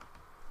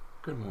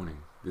Good morning.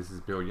 This is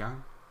Bill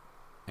Young,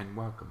 and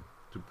welcome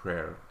to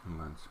Prayer and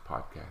Lunch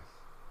Podcast.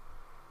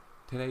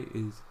 Today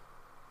is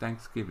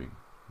Thanksgiving,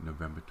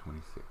 November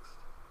 26th,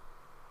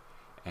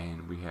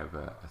 and we have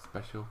a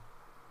special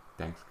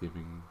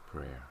Thanksgiving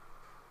prayer.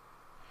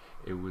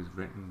 It was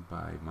written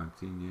by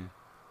Monsignor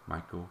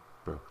Michael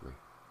Berkeley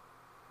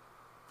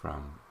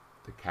from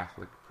the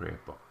Catholic Prayer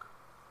Book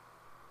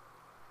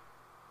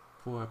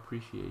for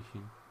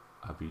appreciation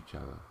of each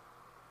other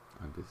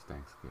on this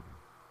Thanksgiving.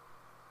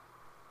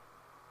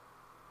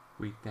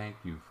 We thank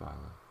you,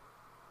 Father,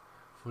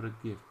 for the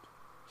gift,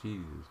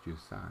 Jesus, your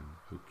Son,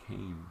 who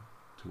came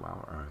to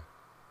our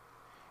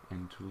earth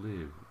and to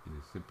live in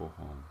a simple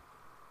home.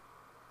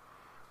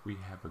 We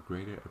have a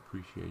greater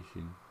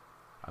appreciation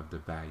of the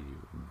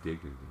value and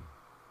dignity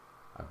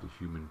of the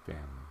human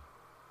family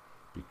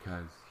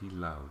because he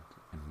loved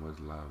and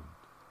was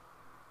loved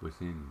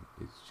within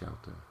its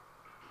shelter.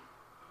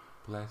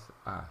 Bless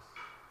us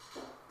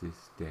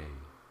this day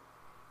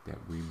that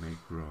we may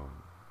grow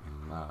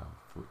in love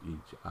for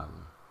each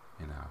other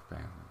in our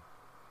family.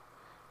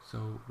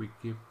 So we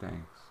give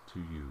thanks to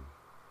you,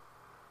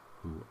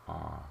 who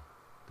are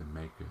the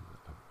makers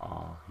of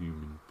all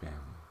human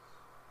families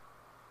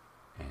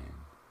and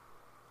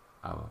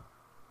our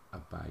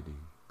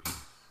abiding peace.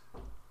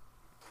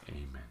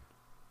 Amen.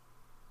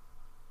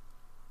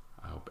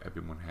 I hope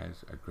everyone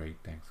has a great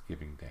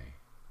Thanksgiving Day.